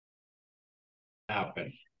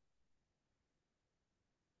happen.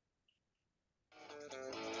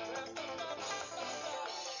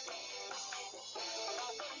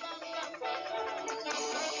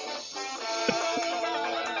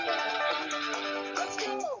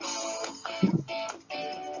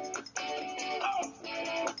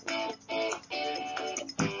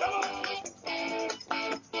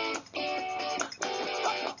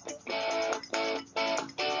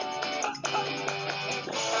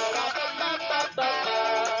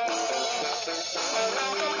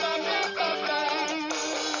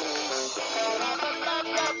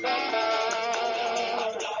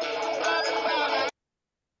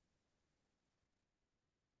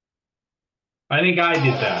 I think I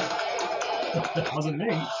did that. That wasn't me.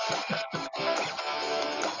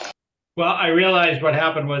 Well, I realized what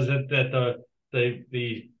happened was that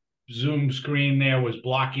the Zoom screen there was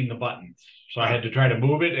blocking the buttons. So I had to try to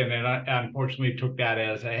move it, and then I unfortunately took that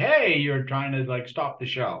as a, hey, you're trying to like stop the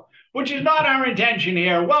show, which is not our intention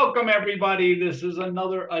here. Welcome, everybody. This is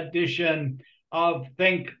another edition of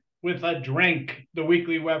Think with a Drink, the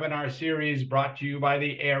weekly webinar series brought to you by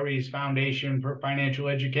the Aries Foundation for Financial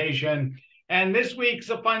Education. And this week's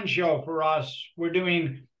a fun show for us. We're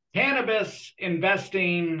doing cannabis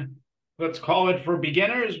investing. Let's call it for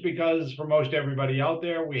beginners, because for most everybody out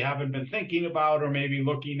there, we haven't been thinking about or maybe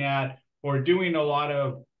looking at or doing a lot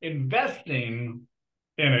of investing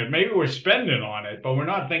in it. Maybe we're spending on it, but we're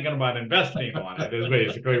not thinking about investing on it is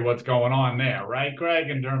basically what's going on there, right, Craig,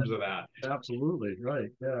 in terms of that? Absolutely, right.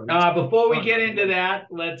 Yeah. Before we get into that,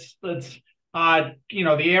 let's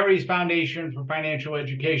the Aries Foundation for Financial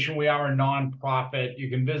Education, we are a nonprofit. You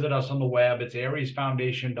can visit us on the web. It's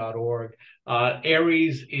ariesfoundation.org.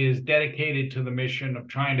 Aries is dedicated to the mission of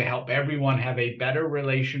trying to help everyone have a better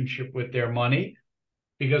relationship with their money,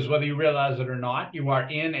 because whether you realize it or not, you are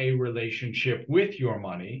in a relationship with your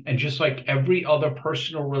money. And just like every other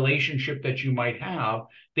personal relationship that you might have,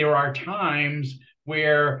 there are times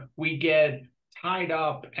where we get tied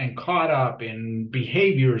up and caught up in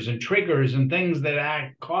behaviors and triggers and things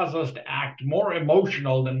that cause us to act more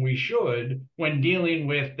emotional than we should when dealing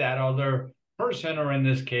with that other person, or in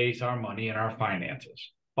this case, our money and our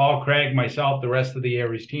finances. All Craig, myself, the rest of the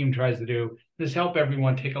Aries team tries to do is help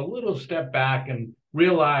everyone take a little step back and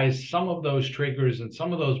realize some of those triggers and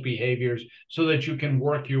some of those behaviors so that you can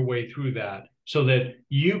work your way through that, so that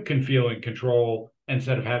you can feel in control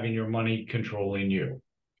instead of having your money controlling you.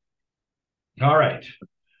 All right.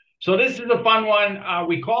 So this is a fun one.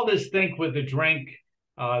 We call this Think with a Drink.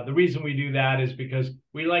 The reason we do that is because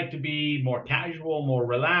we like to be more casual, more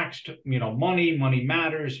relaxed. Money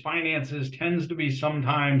matters. Finances tends to be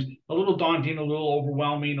sometimes a little daunting, a little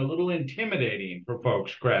overwhelming, a little intimidating for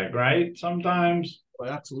folks, Greg, right? Sometimes.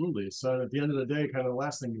 Well, absolutely. So at the end of the day, kind of the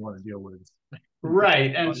last thing you want to deal with.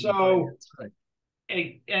 Right. And so,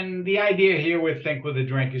 and the idea here with Think with a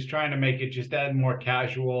Drink is trying to make it just that more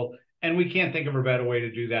casual. And we can't think of a better way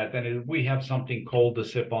to do that than if we have something cold to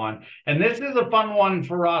sip on. And this is a fun one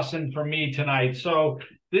for us and for me tonight. So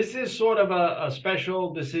this is sort of a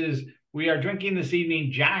special. We are drinking this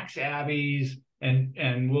evening Jack's Abbeys,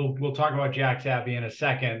 and we'll talk about Jack's Abbey in a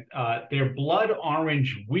second. They're blood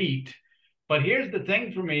orange wheat. But here's the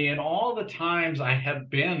thing for me, and all the times I have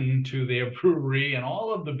been to their brewery and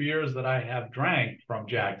all of the beers that I have drank from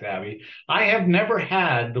Jack's Abbey, I have never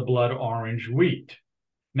had the blood orange wheat.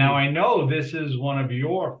 Now, I know this is one of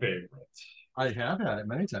your favorites. I have had it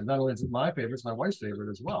many times. Not only is it my favorite, it's my wife's favorite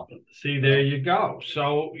as well. See, there you go.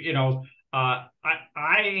 So, I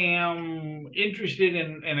am interested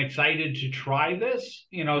and excited to try this.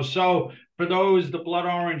 So for those, the blood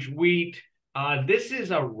orange wheat, this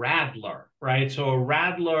is a Radler, right? So a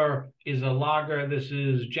Radler is a lager. This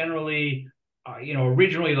is generally,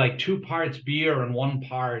 originally like 2 parts beer and 1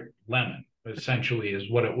 part lemon. Essentially is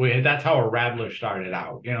what that's how a Radler started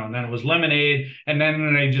out, and then it was lemonade, and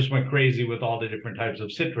then they just went crazy with all the different types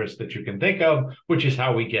of citrus that you can think of, which is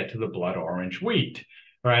how we get to the blood orange wheat,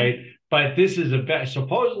 right? But this is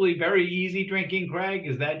supposedly very easy drinking, Craig.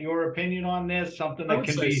 Is that your opinion on this? Something that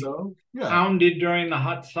can be pounded during the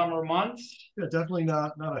hot summer months? Yeah, definitely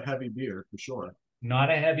not a heavy beer for sure. Not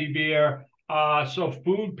a heavy beer. So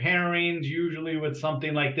food pairings usually with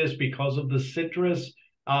something like this, because of the citrus,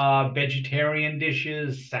 vegetarian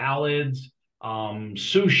dishes, salads,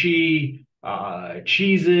 sushi,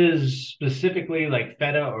 cheeses, specifically like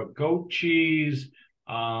feta or goat cheese,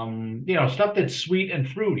 stuff that's sweet and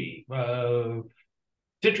fruity.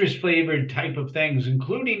 citrus flavored type of things,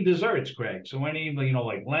 including desserts, Craig. So any,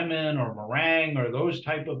 like lemon or meringue or those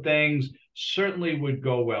type of things certainly would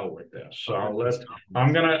go well with this. So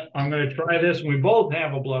I'm gonna try this. We both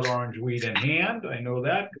have a blood orange weed in hand. I know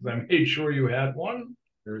that because I made sure you had one.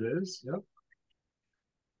 There it is. Yep.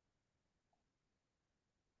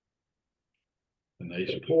 A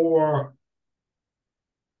nice pour.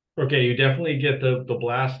 Okay, you definitely get the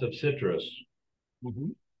blast of citrus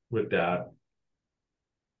with that.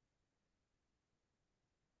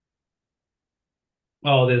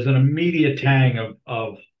 Oh, there's an immediate tang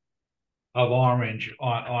of orange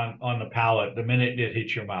on the palate the minute it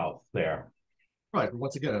hits your mouth there. Right, but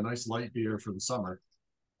once again, a nice light beer for the summer.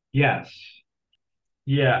 Yes.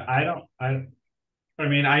 Yeah, I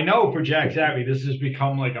mean, I know for Jack's Abbey, this has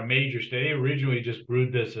become like a major state. They originally just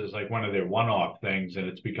brewed this as like one of their one-off things, and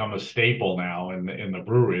it's become a staple now in the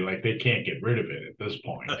brewery. Like they can't get rid of it at this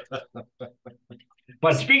point.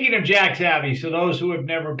 But speaking of Jack's Abbey, so those who have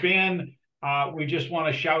never been, we just want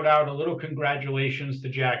to shout out a little congratulations to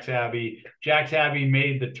Jack's Abbey. Jack's Abbey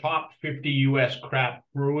made the top 50 U.S. craft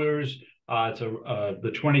brewers. It's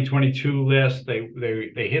the 2022 list. They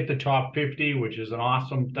hit the top 50, which is an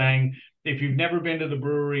awesome thing. If you've never been to the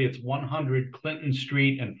brewery, it's 100 Clinton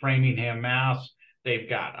Street in Framingham, Mass. They've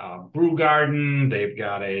got a brew garden. They've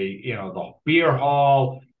got the beer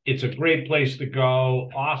hall. It's a great place to go.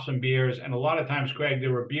 Awesome beers. And a lot of times, Craig,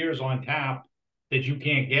 there are beers on tap that you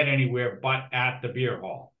can't get anywhere but at the beer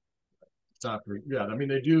hall. Yeah, I mean,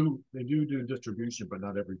 they do distribution, but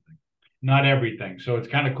not everything. Not everything. So it's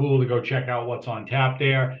kind of cool to go check out what's on tap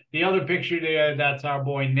there. The other picture there, that's our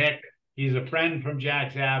boy Nick. He's a friend from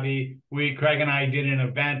Jack's Abbey. Craig and I did an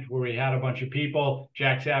event where we had a bunch of people.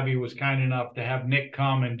 Jack's Abbey was kind enough to have Nick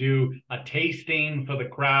come and do a tasting for the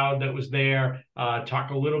crowd that was there,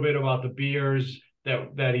 talk a little bit about the beers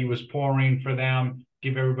that he was pouring for them,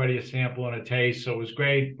 give everybody a sample and a taste. So it was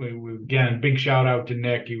great. Again, big shout out to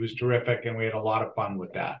Nick. He was terrific, and we had a lot of fun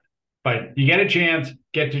with that. But you get a chance,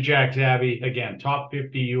 get to Jack's Abbey. Again, top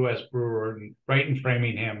 50 U.S. brewer right in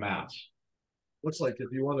Framingham, Mass. Looks like if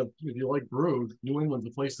you like brew, New England's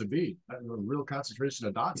the place to be. A real concentration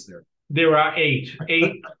of dots there. There are eight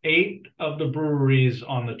of the breweries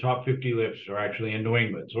on the top 50 lists are actually in New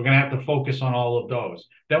England. So we're going to have to focus on all of those.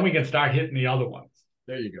 Then we can start hitting the other ones.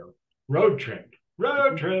 There you go. Road trip.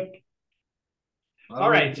 All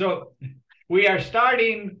right. So we are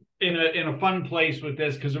starting in a fun place with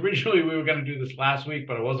this, because originally we were going to do this last week,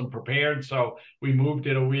 but I wasn't prepared, so we moved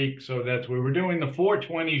it a week. So we were doing the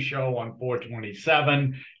 420 show on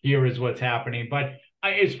 427. Here is what's happening. But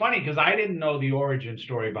it's funny because I didn't know the origin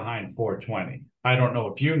story behind 420. I don't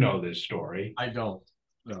know if you know this story. I don't.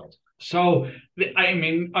 No. So I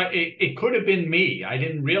mean, it could have been me. I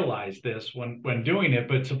didn't realize this when doing it,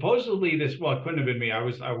 but supposedly it couldn't have been me. I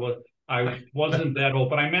wasn't that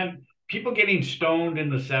old, but I meant people getting stoned in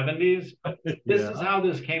the 70s. This is how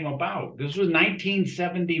this came about. This was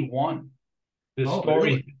 1971. This story.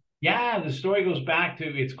 Really? Yeah, the story goes back to,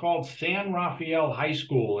 it's called San Rafael High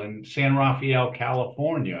School in San Rafael,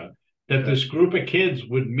 California, that this group of kids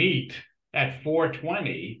would meet at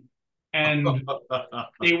 420. And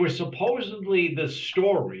they were supposedly the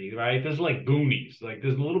story, right? There's like Goonies, like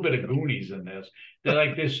there's a little bit of Goonies in this. They're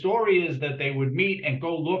like, the story is that they would meet and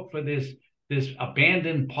go look for this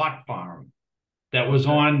abandoned pot farm that was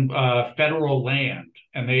on federal land,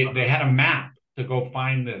 and they had a map to go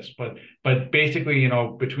find this, but basically,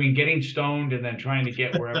 between getting stoned and then trying to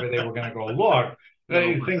get wherever they were going to go look,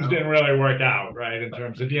 things didn't really work out, right, in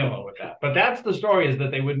terms of dealing with that. But that's the story, is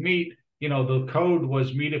that they would meet. The code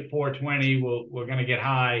was meet at 420. We're going to get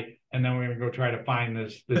high, and then we're going to go try to find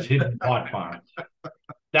this hidden pot farm.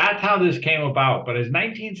 That's how this came about. But it's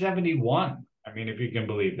 1971. I mean, if you can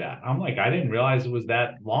believe that. I'm like, I didn't realize it was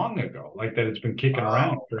that long ago, like that it's been kicking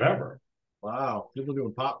around forever. Wow. People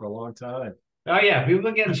doing pot for a long time. Oh, yeah. People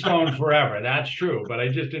are getting stoned forever. That's true. But I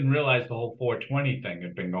just didn't realize the whole 420 thing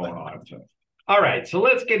had been going on. So. All right. So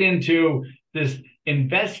let's get into this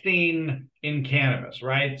investing in cannabis,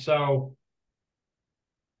 right? So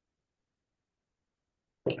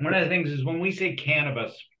one of the things is, when we say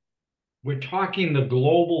cannabis, we're talking the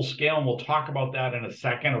global scale, and we'll talk about that in a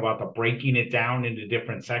second, about the breaking it down into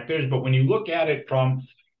different sectors. But when you look at it from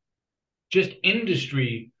just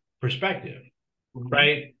industry perspective,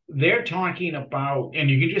 right, they're talking about,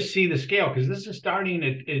 and you can just see the scale, because this is starting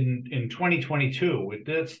in 2022.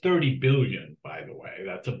 That's 30 billion, by the way.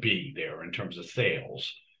 That's a B there in terms of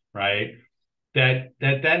sales, right?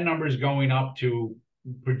 That number is going up to,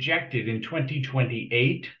 projected in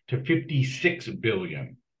 2028 to 56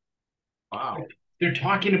 billion. Wow. They're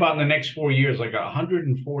talking about in the next 4 years, like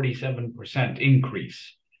 147%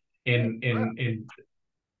 increase in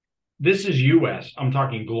this is US. I'm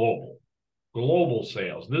talking global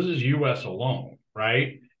sales. This is US alone,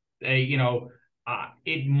 right?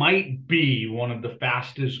 It might be one of the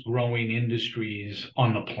fastest growing industries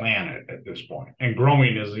on the planet at this point. And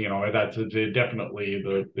growing is, that's definitely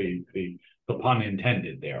the pun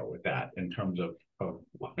intended there with that in terms of so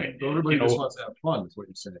everybody just wants to have fun, is what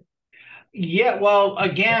you're saying. Yeah, well,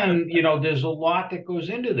 again, there's a lot that goes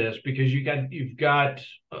into this because you've got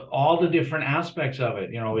all the different aspects of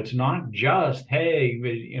it. It's not just, hey,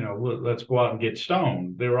 let's go out and get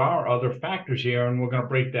stoned. There are other factors here, and we're going to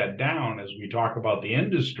break that down as we talk about the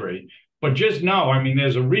industry. But just know, I mean,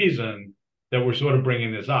 there's a reason that we're sort of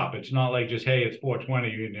bringing this up. It's not like just, hey, it's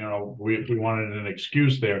 420. We wanted an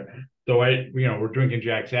excuse there. So we're drinking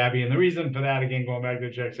Jack Savvy, and the reason for that, again, going back to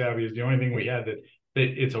Jack Savvy, is the only thing we had that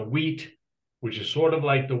it's a wheat, which is sort of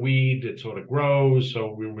like the weed. It sort of grows.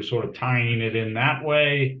 So we were sort of tying it in that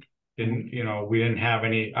way. And, we didn't have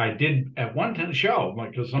any, I did at one time show,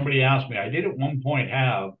 because somebody asked me, I did at one point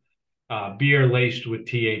have beer laced with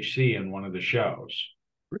THC in one of the shows.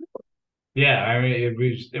 Yeah. I mean,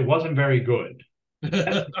 it wasn't very good.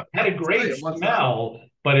 It had a great smell,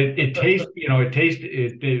 but it tasted,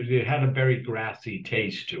 it had a very grassy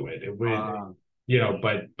taste to it. It was,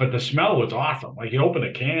 but the smell was awesome. Like you open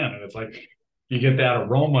a can and it's like, you get that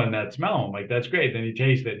aroma and that smell. I'm like, that's great. Then you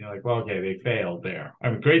taste it and you're like, well, okay, they failed there. I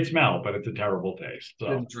mean, great smell, but it's a terrible taste. So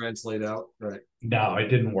didn't translate out, right? No, it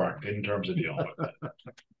didn't work in terms of dealing with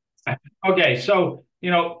it. Okay, so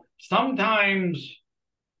sometimes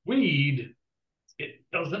weed, it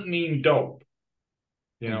doesn't mean dope.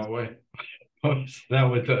 That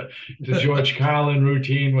with the George Carlin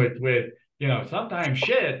routine with sometimes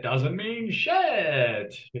shit doesn't mean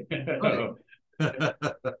shit.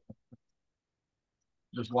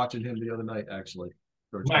 Just watching him the other night, actually.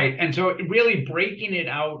 Right. And so really breaking it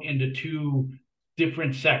out into two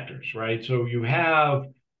different sectors, right? So you have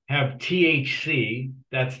THC,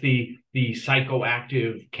 that's the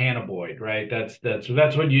psychoactive cannabinoid, right? That's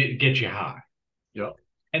what gets you high. Yep.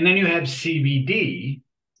 And then you have CBD,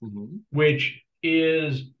 which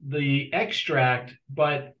is the extract,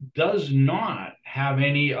 but does not have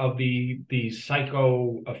any of the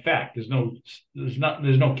psycho effect. There's no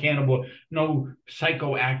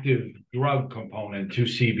psychoactive drug component to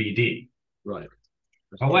CBD. Right.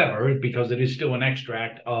 However, because it is still an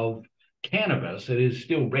extract of cannabis, it is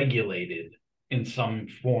still regulated in some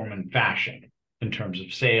form and fashion in terms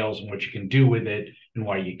of sales and what you can do with it and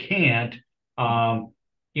why you can't.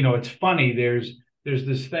 It's funny. There's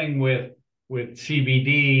this thing with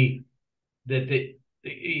CBD that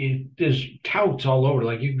there's touts all over.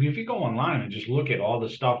 Like if you go online and just look at all the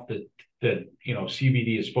stuff that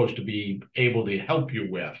CBD is supposed to be able to help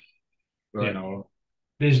you with, right.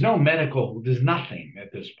 There's nothing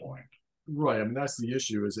at this point. Right. I mean, that's the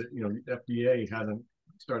issue. Is that FDA hasn't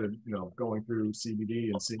started going through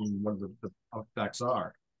CBD and seeing what the effects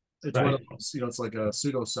are. It's right. one of those, it's like a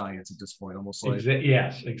pseudoscience at this point, almost like.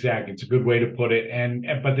 Yes, exactly. It's a good way to put it.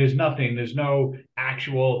 But there's no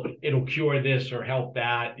actual, it'll cure this or help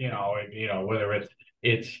that, whether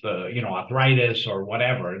it's the, arthritis or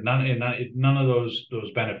whatever. None of those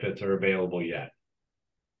benefits are available yet.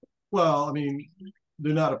 Well, I mean,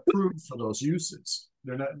 they're not approved for those uses.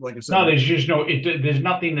 They're not, like I said. No, there's just there's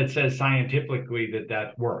nothing that says scientifically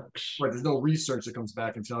that works. Right. There's no research that comes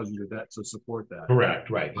back and tells you that to support that. Correct.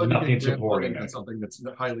 Right. There's nothing supporting it. Something that's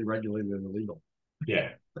highly regulated and illegal.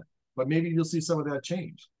 Yeah. But maybe you'll see some of that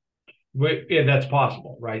change. Yeah, that's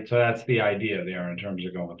possible, right? So that's the idea there in terms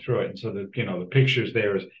of going through it. And so the pictures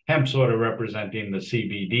there is hemp sort of representing the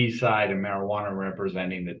CBD side and marijuana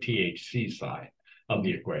representing the THC side of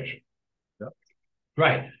the equation. Yep.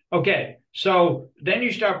 Right. Okay. So then you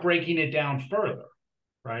start breaking it down further,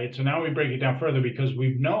 right? So now we break it down further because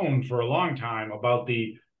we've known for a long time about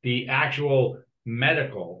the actual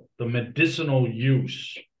the medicinal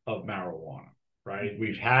use of marijuana, right?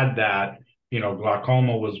 We've had that,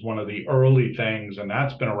 glaucoma was one of the early things, and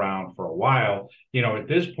that's been around for a while. At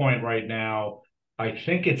this point right now, I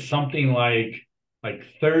think it's something like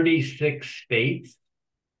 36 states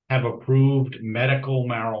have approved medical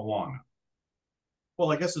marijuana.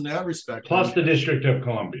 Well, I guess in that respect, plus the District of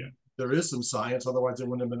Columbia, there is some science. Otherwise, they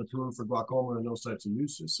wouldn't have been approved for glaucoma and those types of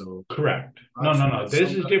uses. So correct. No.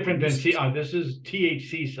 This is different than this is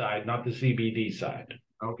THC side, not the CBD side.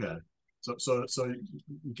 Okay. So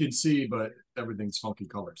you can see, but everything's funky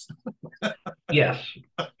colors. Yes.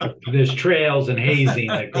 There's trails and hazing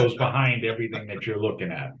that goes behind everything that you're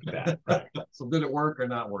looking at. Right. So did it work or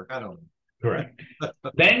not work? I don't know. Correct.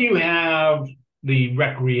 Then you have the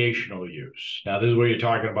recreational use. Now, this is where you're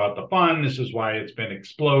talking about the fun. This is why it's been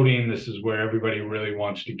exploding. This is where everybody really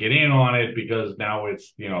wants to get in on it, because now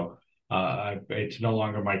it's, it's no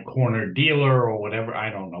longer my corner dealer or whatever. I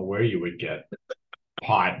don't know where you would get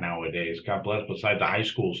pot nowadays. God bless, besides the high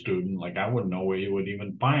school student, like I wouldn't know where you would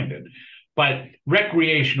even find it. But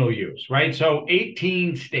recreational use, right? So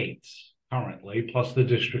 18 states currently, plus the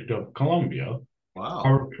District of Columbia, Wow.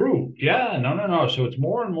 are approved. Yeah, no. So it's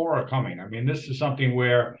more and more are coming. I mean, this is something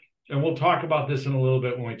where, and we'll talk about this in a little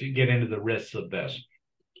bit when we get into the risks of this.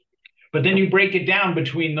 But then you break it down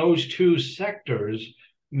between those two sectors,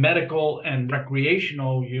 medical and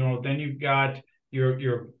recreational, then you've got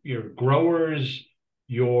your growers,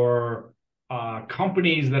 your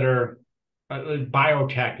companies that are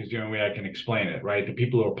biotech is the only way I can explain it, right? The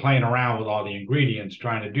people who are playing around with all the ingredients,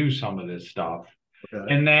 trying to do some of this stuff.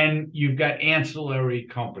 Okay. And then you've got ancillary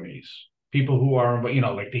companies, people who are,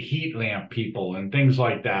 like the heat lamp people and things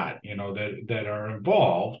like that, that are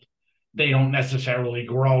involved. They don't necessarily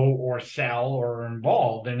grow or sell or are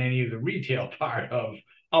involved in any of the retail part of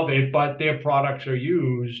it, but their products are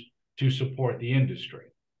used to support the industry.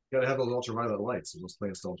 You got to have those ultraviolet lights, and those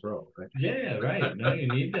plants don't grow, right? Yeah, right. No, you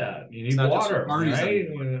need that. You need water, right?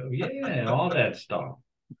 Yeah, all that stuff.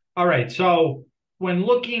 All right. So when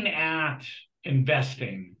looking at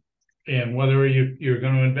investing, and whether you're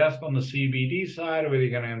going to invest on the CBD side or whether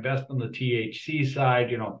you're going to invest on the THC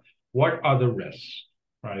side, what are the risks,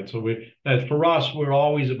 right? So for us, we're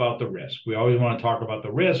always about the risk. We always want to talk about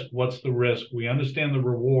the risk. What's the risk? We understand the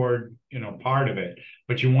reward, part of it,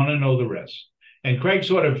 but you want to know the risk. And Craig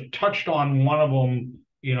sort of touched on one of them,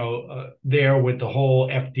 there with the whole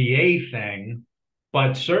FDA thing,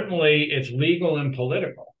 but certainly it's legal and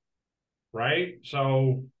political, right?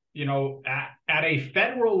 So, at a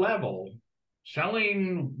federal level,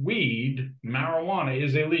 selling weed, marijuana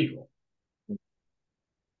is illegal.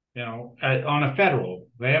 On a federal,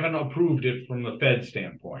 they haven't approved it from the Fed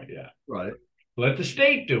standpoint yet. Right. Let the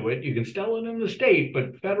state do it. You can sell it in the state,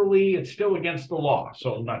 but federally, it's still against the law.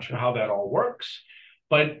 So I'm not sure how that all works.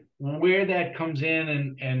 But where that comes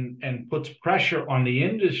in and puts pressure on the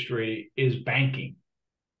industry is banking,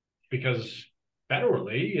 because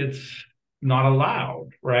federally, it's not allowed,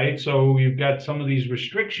 right? So you've got some of these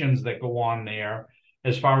restrictions that go on there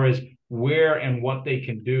as far as where and what they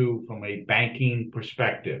can do from a banking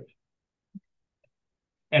perspective.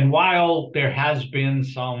 And while there has been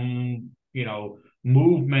some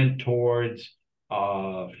movement towards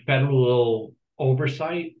federal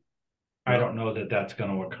oversight, I don't know that that's going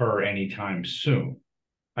to occur anytime soon.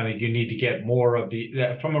 I think you need to get more of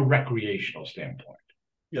from a recreational standpoint.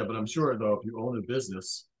 Yeah, but I'm sure, though, if you own a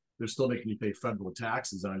business, they're still making you pay federal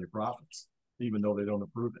taxes on your profits, even though they don't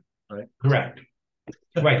approve it, right? Correct.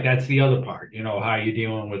 Right, that's the other part, how you're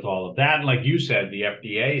dealing with all of that. And like you said, the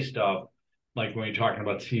FDA stuff, like when you're talking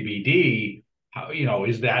about CBD, how,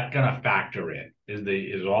 is that going to factor in?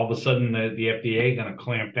 Is all of a sudden the FDA going to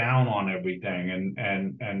clamp down on everything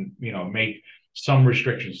and make some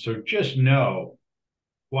restrictions? So just know,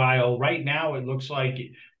 while right now it looks like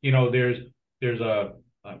there's a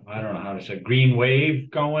I don't know how to say, green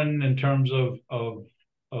wave going in terms of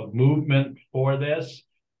movement for this,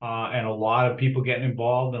 and a lot of people getting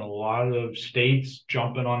involved and a lot of states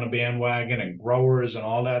jumping on the bandwagon and growers and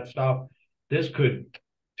all that stuff. This could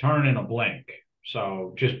turn in a blink.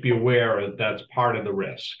 So just be aware that that's part of the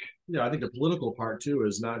risk. Yeah, I think the political part too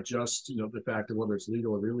is not just the fact of whether it's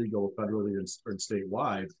legal or illegal federally or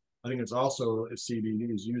statewide. I think it's also if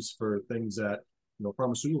CBD is used for things that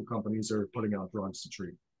pharmaceutical companies are putting out drugs to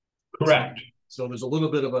treat. Correct. So there's a little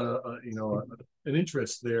bit of an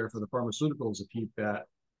interest there for the pharmaceuticals to keep that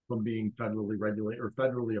from being federally regulated or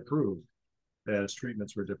federally approved as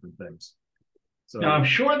treatments for different things. So now I'm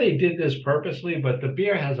sure they did this purposely, but the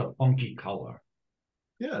beer has a funky color.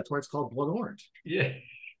 Yeah, that's why it's called blood orange. Yeah,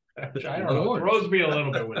 I don't know. It throws me a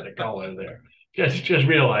little bit with the color there. Just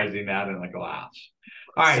realizing that in the glass.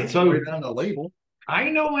 All right, so right on the label. I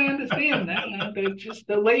know, I understand that. It's just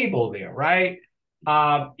the label there, right?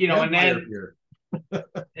 And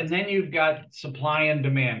then you've got supply and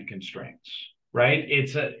demand constraints, right?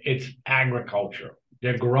 It's agriculture.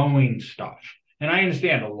 They're growing stuff. And I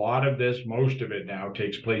understand a lot of this, most of it now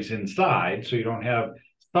takes place inside, so you don't have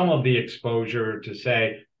some of the exposure to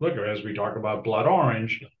say, look, as we talk about blood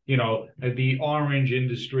orange, the orange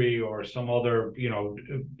industry or some other,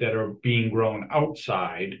 that are being grown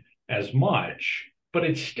outside as much, but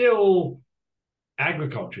it's still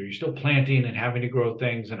agriculture. You're still planting and having to grow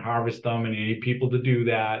things and harvest them, and you need people to do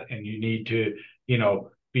that, and you need to,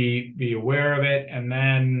 be aware of it, and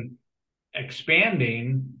then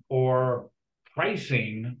expanding or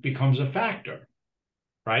pricing becomes a factor.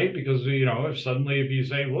 right? Because, if suddenly if you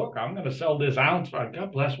say, look, I'm going to sell this ounce,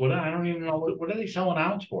 God bless, I don't even know, what are they selling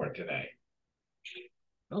ounce for today?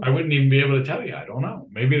 Okay. I wouldn't even be able to tell you. I don't know.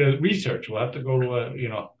 Maybe the research, we'll have to go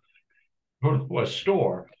to go to a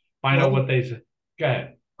store, find out what they say. Go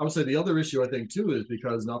ahead. I would say the other issue I think too is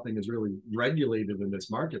because nothing is really regulated in this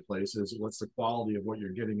marketplace is what's the quality of what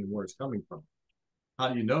you're getting and where it's coming from. How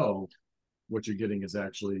do you know what you're getting is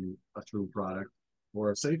actually a true product or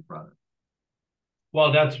a safe product?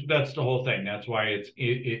 Well, that's the whole thing. That's why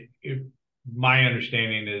my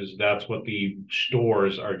understanding is that's what the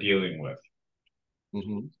stores are dealing with.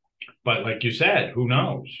 Mm-hmm. But like you said, who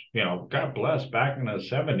knows? God bless, back in the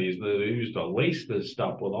 70s, they used to lace this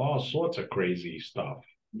stuff with all sorts of crazy stuff.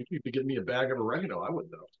 If you could give me a bag of oregano, I would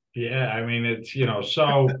know. Yeah, I mean, it's,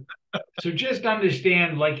 so just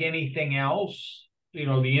understand, like anything else,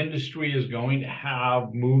 the industry is going to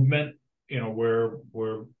have movement, where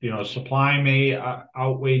supply may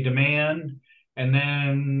outweigh demand. And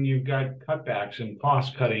then you've got cutbacks and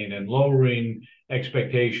cost cutting and lowering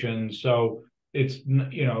expectations. So it's,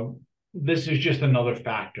 this is just another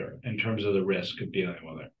factor in terms of the risk of dealing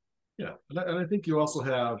with it. Yeah, and I think you also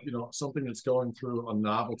have, something that's going through a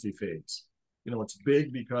novelty phase. It's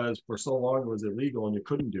big because for so long it was illegal and you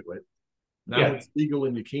couldn't do it. Now it's legal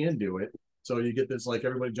and you can do it. So you get this, like,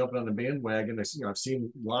 everybody jumping on the bandwagon. I've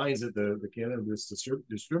seen lines at the cannabis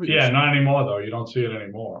distributors. Yeah, not anymore though. You don't see it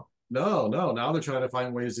anymore. No. Now they're trying to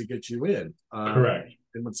find ways to get you in. Correct.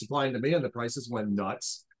 And with supply and demand, the prices went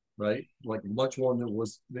nuts, right? Like much more than it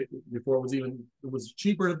was before. It was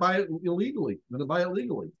cheaper to buy it illegally than to buy it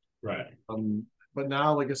legally. Right. But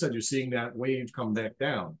now, like I said, you're seeing that wave come back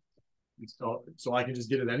down. So I can just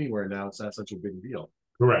get it anywhere now. It's not such a big deal.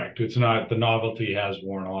 Correct. It's not, the novelty has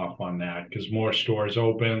worn off on that because more stores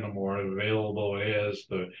open, the more available it is,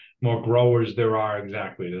 the more growers there are.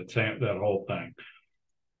 Exactly. That whole thing.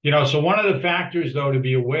 So one of the factors though to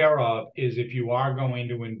be aware of is if you are going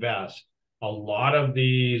to invest, a lot of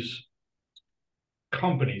these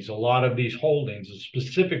companies, a lot of these holdings,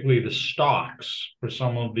 specifically the stocks for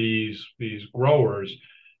some of these growers,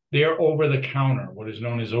 they're over the counter, what is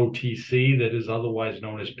known as OTC, that is otherwise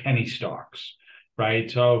known as penny stocks, right?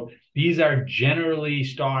 So these are generally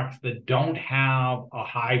stocks that don't have a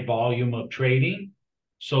high volume of trading,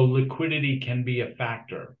 so liquidity can be a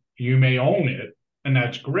factor. You may own it, and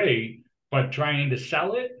that's great, but trying to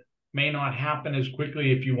sell it may not happen as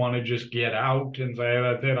quickly if you want to just get out and say,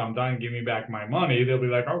 that's it, I'm done, give me back my money. They'll be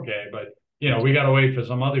like, okay, but we got to wait for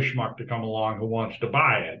some other schmuck to come along who wants to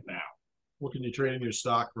buy it now. Well, can you trade in your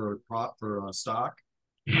stock for stock?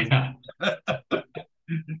 Yeah.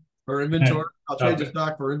 For inventory? I'll trade your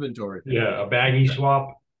stock for inventory. Yeah, a baggy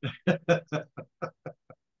swap.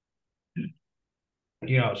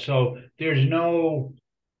 So there's no,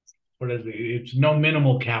 it's no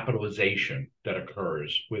minimal capitalization that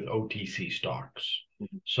occurs with OTC stocks.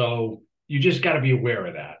 Mm-hmm. So you just got to be aware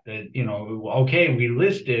of that, okay, we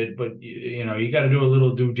listed, but you got to do a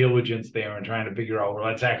little due diligence there and trying to figure out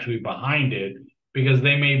what's actually behind it, because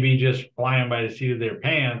they may be just flying by the seat of their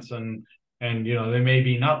pants and there may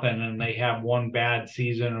be nothing, and they have one bad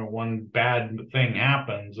season or one bad thing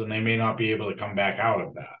happens and they may not be able to come back out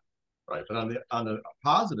of that. Right. But on the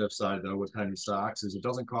positive side, though, with penny stocks is it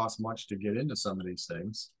doesn't cost much to get into some of these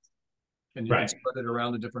things. And you can spread it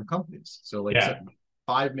around to different companies. So like I said,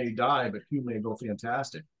 5 may die, but 2 may go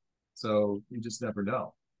fantastic. So you just never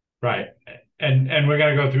know. Right. And we're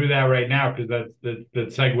going to go through that right now, because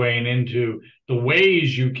that's segueing into the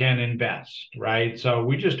ways you can invest, right? So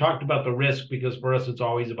we just talked about the risk, because for us, it's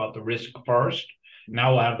always about the risk first.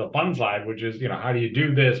 Now we'll have the fun side, which is, how do you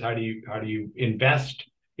do this? How do you invest?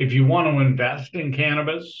 If you want to invest in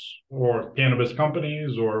cannabis or cannabis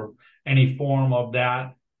companies or any form of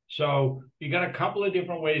that. So you got a couple of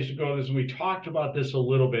different ways to go this. And we talked about this a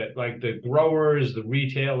little bit, like the growers, the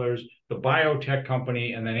retailers, the biotech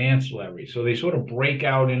company, and then ancillary. So they sort of break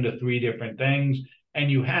out into 3 different things. And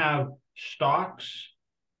you have stocks,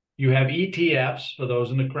 you have ETFs, for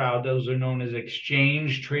those in the crowd, those are known as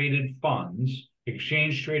exchange traded funds.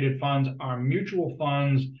 Exchange traded funds are mutual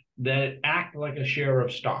funds that act like a share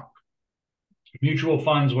of stock. Mutual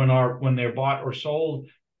funds, when they're bought or sold,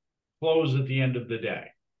 close at the end of the day.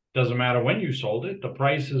 Doesn't matter when you sold it, the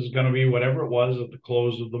price is going to be whatever it was at the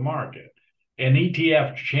close of the market. An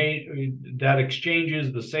ETF that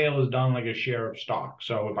exchanges, the sale is done like a share of stock.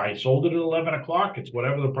 So if I sold it at 11 o'clock, it's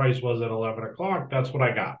whatever the price was at 11 o'clock, that's what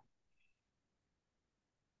I got.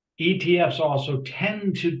 ETFs also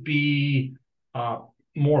tend to be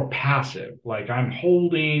more passive. Like I'm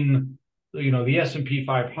holding the S&P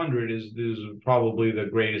 500 is probably the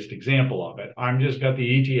greatest example of it. I'm just got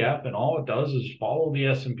the ETF, and all it does is follow the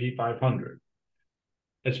S&P 500.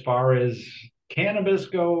 As far as cannabis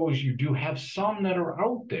goes, you do have some that are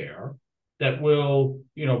out there that will,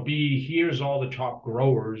 be here's all the top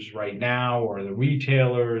growers right now, or the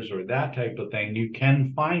retailers, or that type of thing. You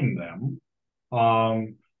can find them.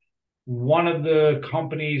 One of the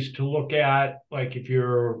companies to look at, like if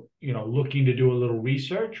you're, looking to do a little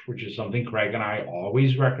research, which is something Craig and I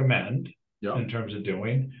always recommend in terms of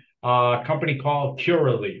doing, a company called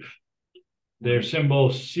Curaleaf. Their symbol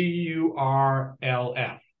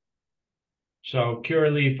CURLF. So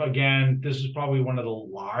Curaleaf, again, this is probably one of the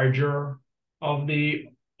larger of the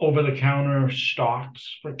over-the-counter stocks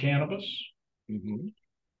for cannabis. A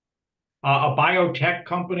biotech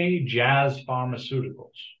company, Jazz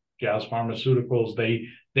Pharmaceuticals. Jazz Pharmaceuticals,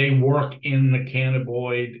 they work in the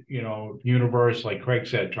cannabinoid, universe, like Craig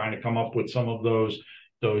said, trying to come up with some of those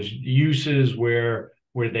uses where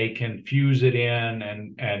they can fuse it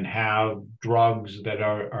in and have drugs that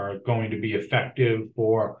are going to be effective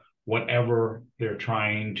for whatever they're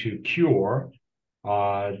trying to cure.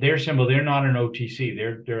 Their symbol, they're not an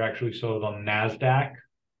OTC. They're actually sold on NASDAQ,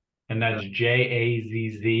 and that's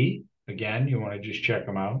JAZZ. Again, you want to just check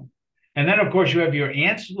them out. And then, of course, you have your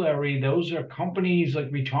ancillary. Those are companies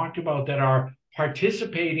like we talked about that are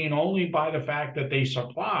participating only by the fact that they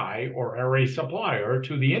supply or are a supplier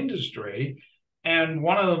to the industry. And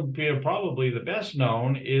one of them, probably the best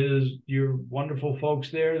known, is your wonderful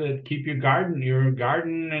folks there that keep your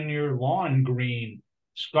garden and your lawn green,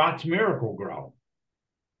 Scott's Miracle-Gro.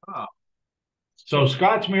 Oh. So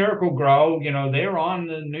Scott's Miracle-Gro, they're on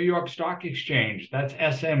the New York Stock Exchange. That's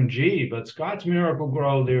SMG, but Scott's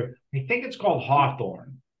Miracle-Gro, I think it's called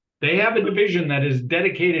Hawthorne. They have a division that is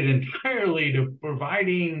dedicated entirely to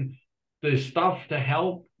providing the stuff to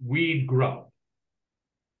help weed grow.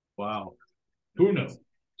 Wow. Who knew? It's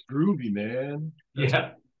groovy, man.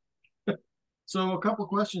 Yeah. So a couple of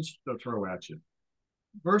questions to throw at you.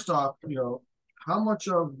 First off, how much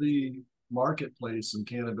of the marketplace in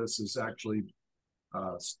cannabis is actually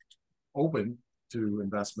open to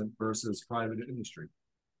investment versus private industry?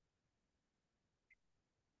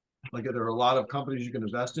 Like, are there a lot of companies you can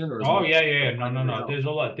invest in? Or yeah. No. There's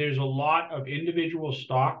a lot of individual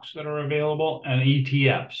stocks that are available and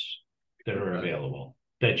ETFs that are available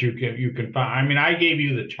that you can find. I mean, I gave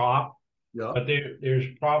you the top, but there's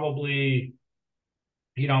probably,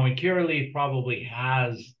 and Curaleaf probably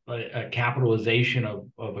has a capitalization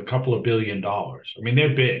of a couple of $1 billion. I mean,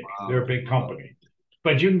 they're big. Wow. They're a big company.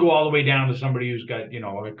 But you can go all the way down to somebody who's got,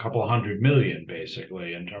 a couple of $100 million,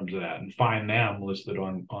 basically, in terms of that, and find them listed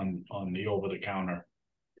on the over-the-counter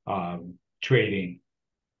trading.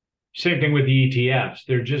 Same thing with the ETFs.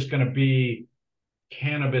 They're just going to be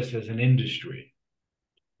cannabis as an industry,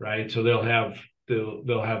 right? So they'll have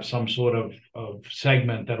some sort of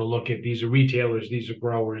segment that'll look at, these are retailers, these are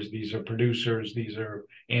growers, these are producers, these are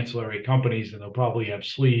ancillary companies, and they'll probably have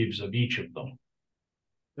sleeves of each of them.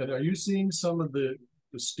 And are you seeing some of the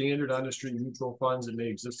standard industry mutual funds that may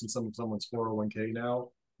exist in someone's 401k now,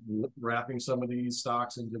 wrapping some of these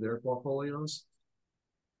stocks into their portfolios?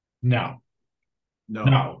 No,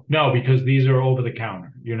 because these are over the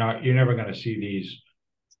counter. You're never going to see these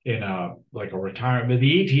in a retirement.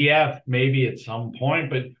 The ETF maybe at some point,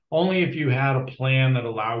 but only if you had a plan that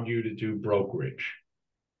allowed you to do brokerage.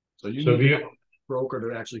 So you need a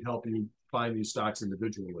broker to actually help you find these stocks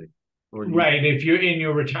individually. Right. If you're in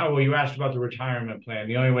your retirement, you asked about the retirement plan.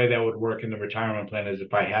 The only way that would work in the retirement plan is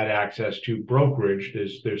if I had access to brokerage.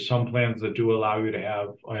 There's some plans that do allow you to have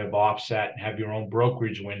offset and have your own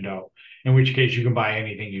brokerage window, in which case you can buy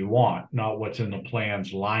anything you want, not what's in the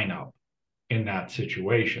plan's lineup in that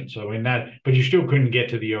situation. So but you still couldn't get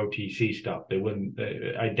to the OTC stuff. They wouldn't.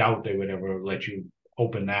 I doubt they would ever let you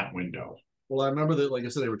open that window. Well, I remember that, like I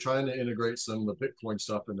said, they were trying to integrate some of the Bitcoin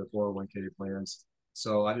stuff into 401k plans.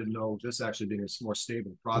 So I didn't know this actually being a more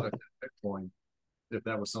stable product than Bitcoin, if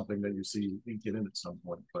that was something that you see get in at some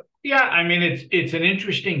point. But yeah, I mean, it's an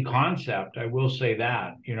interesting concept. I will say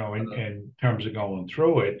that, in terms of going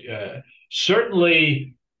through it,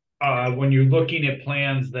 certainly when you're looking at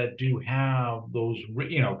plans that do have those,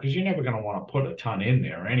 because you're never going to want to put a ton in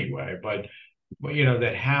there anyway, but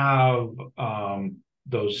that have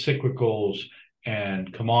those cyclicals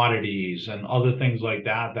and commodities and other things like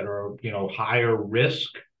that are, higher risk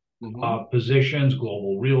positions,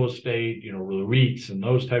 global real estate, REITs and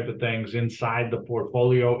those type of things inside the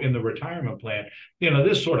portfolio in the retirement plan.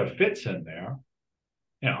 This sort of fits in there.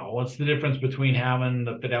 What's the difference between having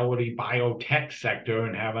the Fidelity biotech sector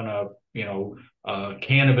and having a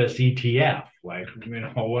cannabis ETF? I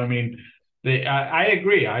mean, I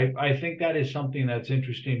agree. I think that is something that's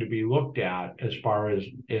interesting to be looked at as far as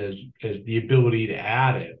the ability to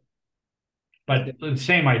add it. But the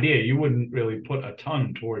same idea, you wouldn't really put a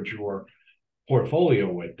ton towards your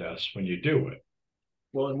portfolio with this when you do it.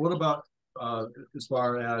 Well, and what about as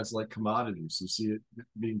far as like commodities? You see it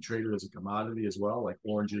being traded as a commodity as well, like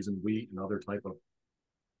oranges and wheat and other type of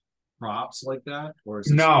crops like that? Or is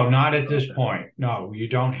this No, not at this point. No, you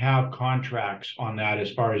don't have contracts on that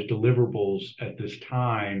as far as deliverables at this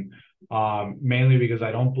time, mainly because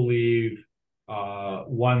I don't believe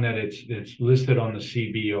one that it's listed on the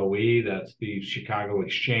CBOE, that's the Chicago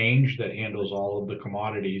Exchange that handles all of the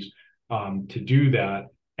commodities to do that.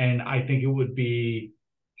 And I think it would be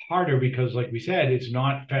harder because, like we said, it's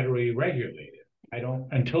not federally regulated. I don't,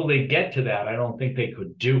 until they get to that, I don't think they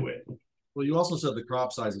could do it. Well, you also said the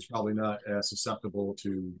crop size is probably not as susceptible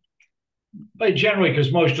to. But generally,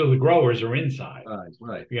 because most of the growers are inside,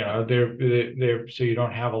 right. You know, they're so you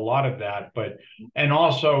don't have a lot of that. But and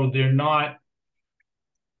also they're not.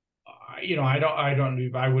 You know,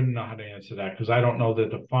 I wouldn't know how to answer that because I don't know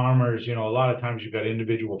that the farmers. You know, a lot of times you've got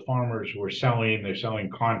individual farmers who are selling. They're selling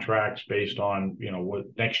contracts based on what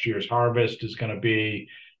next year's harvest is going to be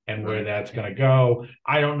and where that's going to go.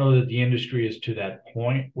 I don't know that the industry is to that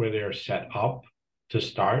point where they're set up to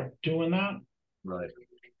start doing that. Right.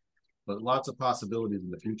 But lots of possibilities in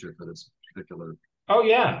the future for this particular. Oh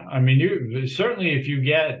yeah, I mean, you certainly if you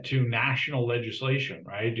get to national legislation,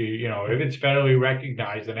 right? If it's federally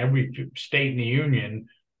recognized and every state in the union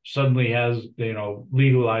suddenly has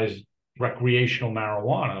legalized recreational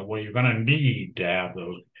marijuana, well, you're going to need to have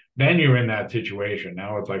those. Then you're in that situation.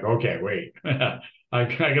 Now it's like, okay, wait, I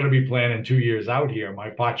got to be planning 2 years out here.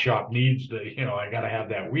 My pot shop needs I got to have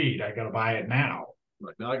that weed. I got to buy it now.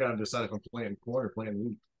 Right now, I got to decide if I'm planting corn or planting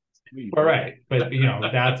wheat. All right, but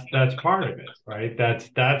that's part of it, right?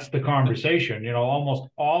 That's the conversation. Almost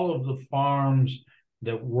all of the farms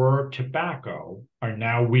that were tobacco are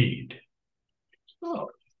now weed. Oh,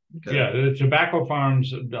 okay. Yeah, the tobacco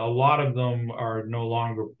farms, a lot of them are no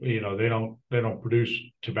longer, they don't produce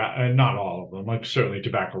tobacco, and not all of them. Like certainly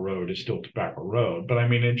Tobacco Road is still Tobacco Road, but I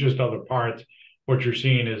mean in just other parts, what you're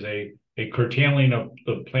seeing is a curtailing of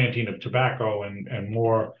the planting of tobacco and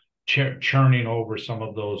more churning over some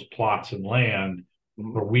of those plots and land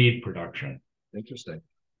for weed production. Interesting.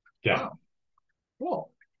 Yeah. Wow.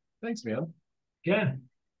 Cool. Thanks, man. Yeah.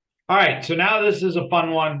 All right. So now this is a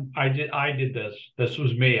fun one. I did this. This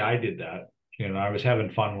was me. I did that. I was having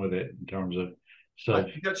fun with it in terms of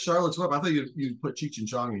You got Charlotte's Web. I thought you put Cheech and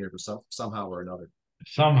Chong in here for somehow or another.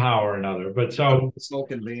 Somehow or another. But so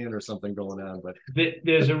smoking van or something going on. But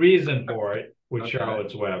there's a reason for it with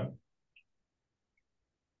Charlotte's Web.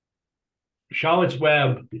 Charlotte's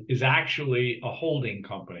Web is actually a holding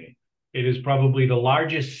company. It is probably the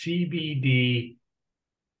largest CBD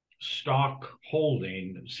stock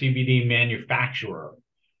holding, CBD manufacturer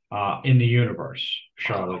in the universe,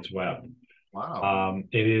 Charlotte's Web. Wow.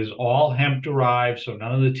 It is all hemp derived, so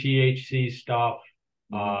none of the THC stuff.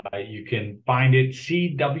 You can find it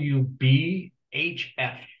CWBHF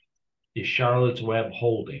is Charlotte's Web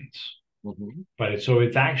Holdings. But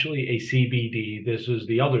it's actually a CBD. This is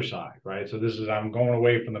the other side, right? So I'm going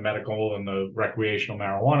away from the medical and the recreational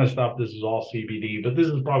marijuana stuff. This is all CBD, but this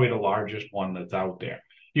is probably the largest one that's out there.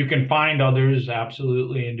 You can find others,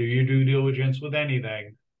 absolutely, and do your due diligence with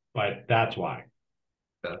anything, but that's why.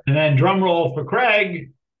 And then drum roll for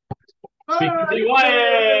Craig. Because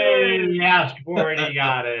he asked for it, he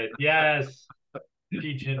got it. Yes.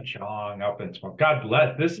 Cheech Chong up in smoke. God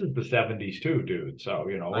bless. This is the 70s too, dude. So,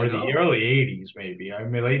 or the early 80s, maybe. I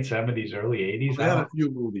mean, late 70s, early 80s. They had a few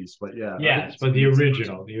movies, but yeah. Yes, but the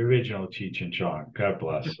original Cheech Chong. God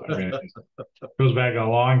bless. I mean, it goes back a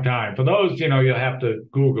long time. For those, you'll have to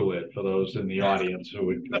Google it for those in the audience who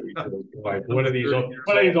would like, what are these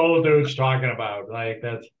old dudes talking about? Like,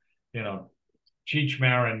 that's, Cheech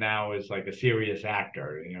Marin now is like a serious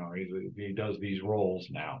actor. He does these roles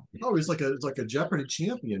now. Oh, he's like a Jeopardy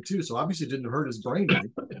champion too. So obviously it didn't hurt his brain.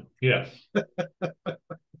 Yes.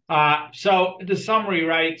 So the summary,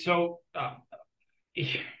 right? So,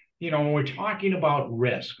 when we're talking about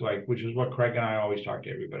risk, which is what Craig and I always talk to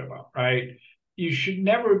everybody about, right? You should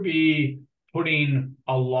never be putting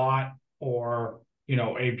a lot or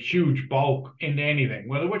a huge bulk into anything,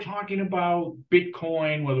 whether we're talking about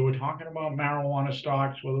Bitcoin, whether we're talking about marijuana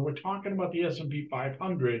stocks, whether we're talking about the S&P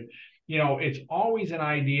 500, it's always an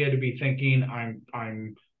idea to be thinking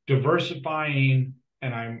I'm diversifying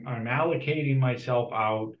and I'm allocating myself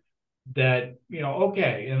out that,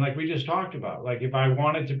 okay. And like we just talked about, like if I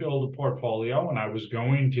wanted to build a portfolio and I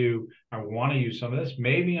want to use some of this,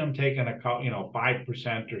 maybe I'm taking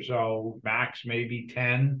 5% or so, max maybe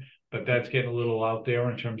 10, but that's getting a little out there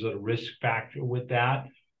in terms of the risk factor with that.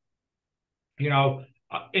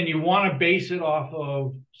 And you want to base it off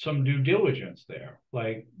of some due diligence there.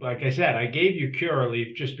 Like I said, I gave you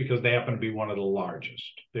Curaleaf just because they happen to be one of the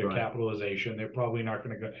largest. Their capitalization, they're probably not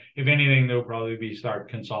going to go. If anything, they'll probably start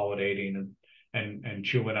consolidating and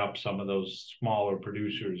chewing up some of those smaller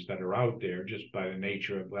producers that are out there just by the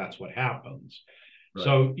nature of that's what happens. Right.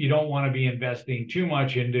 So you don't want to be investing too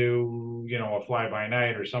much into, a fly by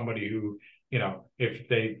night or somebody who, if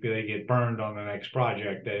they get burned on the next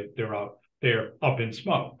project, they're up in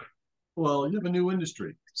smoke. Well, you have a new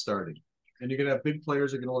industry starting, and you're going to have big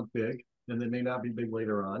players that are going to look big, and they may not be big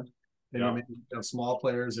later on. And you may have small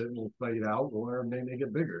players that will fade out, or they may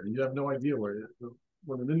get bigger. And you have no idea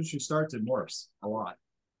when an industry starts, it morphs a lot.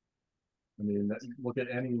 I mean, look at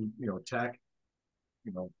any, tech,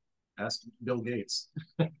 ask Bill Gates.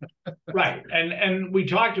 Right. And we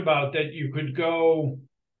talked about that you could go,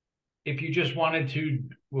 if you just wanted to,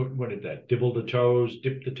 what is that? Dip the toes,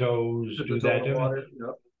 do that.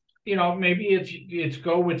 Yep. Maybe it's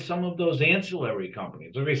go with some of those ancillary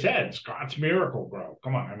companies. Like I said, Scott's Miracle-Gro.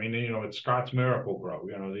 Come on, I mean, it's Scott's Miracle-Gro.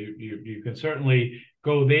 You can certainly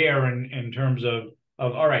go there in terms of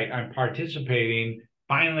all right, I'm participating.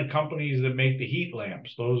 Find the companies that make the heat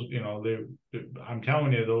lamps. Those, I'm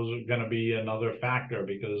telling you, those are going to be another factor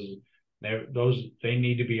because they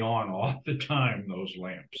need to be on all the time, those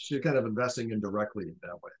lamps. So you're kind of investing indirectly in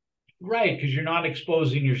that way. Right, because you're not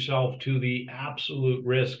exposing yourself to the absolute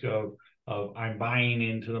risk of I'm buying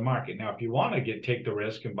into the market. Now, if you want to take the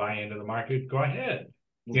risk and buy into the market, go ahead.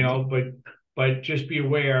 But just be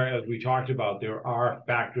aware, as we talked about, there are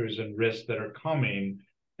factors and risks that are coming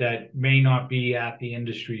that may not be at the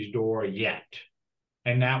industry's door yet.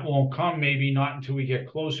 And that won't come maybe not until we get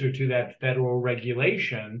closer to that federal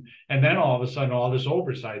regulation. And then all of a sudden, all this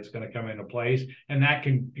oversight is going to come into place. And that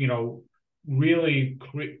can, really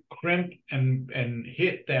crimp and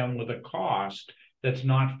hit them with a cost that's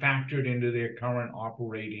not factored into their current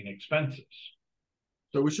operating expenses.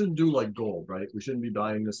 So we shouldn't do like gold, right? We shouldn't be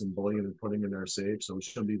buying this in bullion and putting it in our safe. So we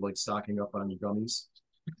shouldn't be like stocking up on gummies.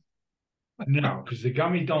 No, because the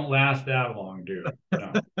gummies don't last that long, dude.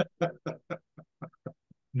 No.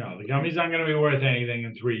 No, the gummies aren't going to be worth anything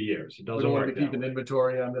in 3 years. It doesn't work. We don't want to keep an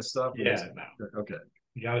inventory on this stuff. Yeah, no. Okay.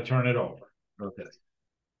 You got to turn it over. Okay.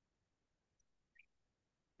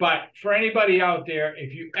 But for anybody out there,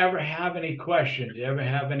 if you ever have any questions, you ever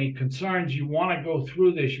have any concerns, you want to go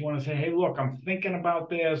through this, you want to say, hey, look, I'm thinking about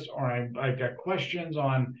this, or I've got questions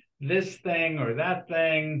on this thing or that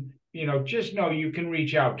thing, just know you can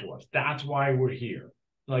reach out to us. That's why we're here.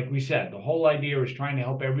 Like we said, the whole idea is trying to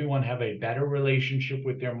help everyone have a better relationship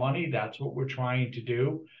with their money. That's what we're trying to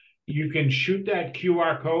do. You can shoot that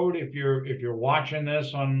QR code if you're watching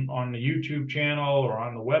this on the YouTube channel or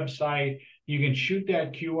on the website. You can shoot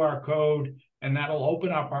that QR code and that'll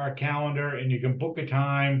open up our calendar and you can book a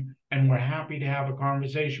time and we're happy to have a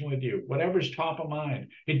conversation with you. Whatever's top of mind.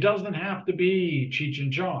 It doesn't have to be Cheech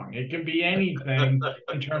and Chong. It can be anything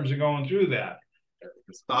in terms of going through that.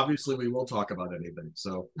 Obviously, we will talk about anything.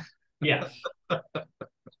 So yes.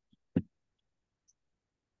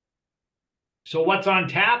 So what's on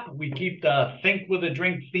tap? We keep the Think with a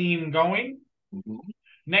Drink theme going. Mm-hmm.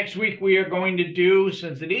 Next week, we are going to do,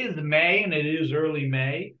 since it is May and it is early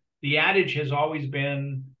May, the adage has always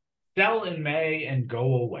been sell in May and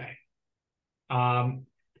go away.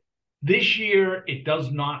 This year, it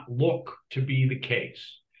does not look to be the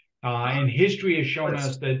case. And history has shown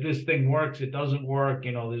us that this thing works, it doesn't work.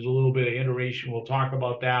 There's a little bit of iteration. We'll talk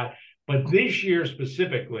about that. But this year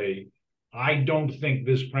specifically, I don't think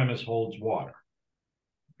this premise holds water.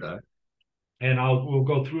 Okay. And we'll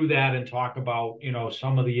go through that and talk about,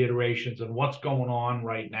 some of the iterations and what's going on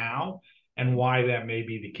right now and why that may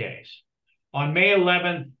be the case. On May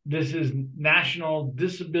 11th, this is National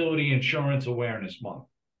Disability Insurance Awareness Month.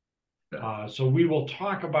 Okay. So we will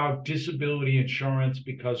talk about disability insurance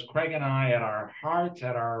because Craig and I, at our hearts,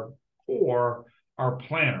 at our core, are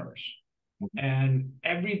planners. And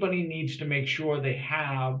everybody needs to make sure they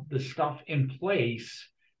have the stuff in place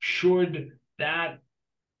should that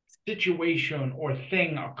situation or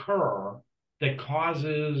thing occur that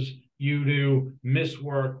causes you to miss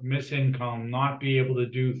work, miss income, not be able to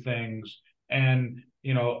do things. And,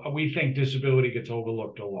 we think disability gets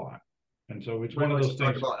overlooked a lot. And so it's one of those things.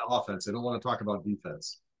 Talk about offense. They don't want to talk about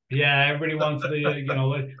defense. Yeah, everybody wants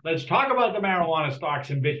the, let's talk about the marijuana stocks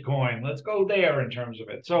and Bitcoin. Let's go there in terms of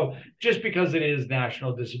it. So just because it is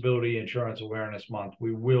National Disability Insurance Awareness Month,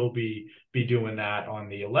 we will be doing that on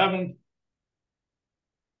the 11th.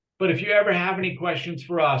 But if you ever have any questions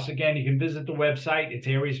for us, again, you can visit the website. It's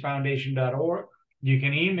ariesfoundation.org. You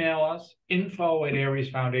can email us,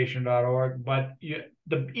 info@ariesfoundation.org. But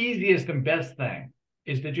the easiest and best thing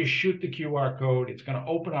is to just shoot the QR code. It's going to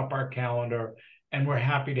open up our calendar, and we're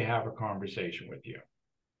happy to have a conversation with you.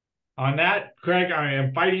 On that, Craig, I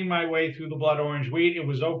am fighting my way through the blood orange weed. It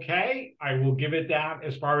was okay. I will give it that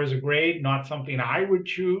as far as a grade, not something I would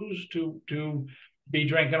choose to be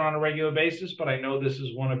drinking on a regular basis, but I know this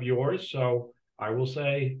is one of yours, so I will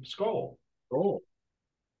say skål. Oh.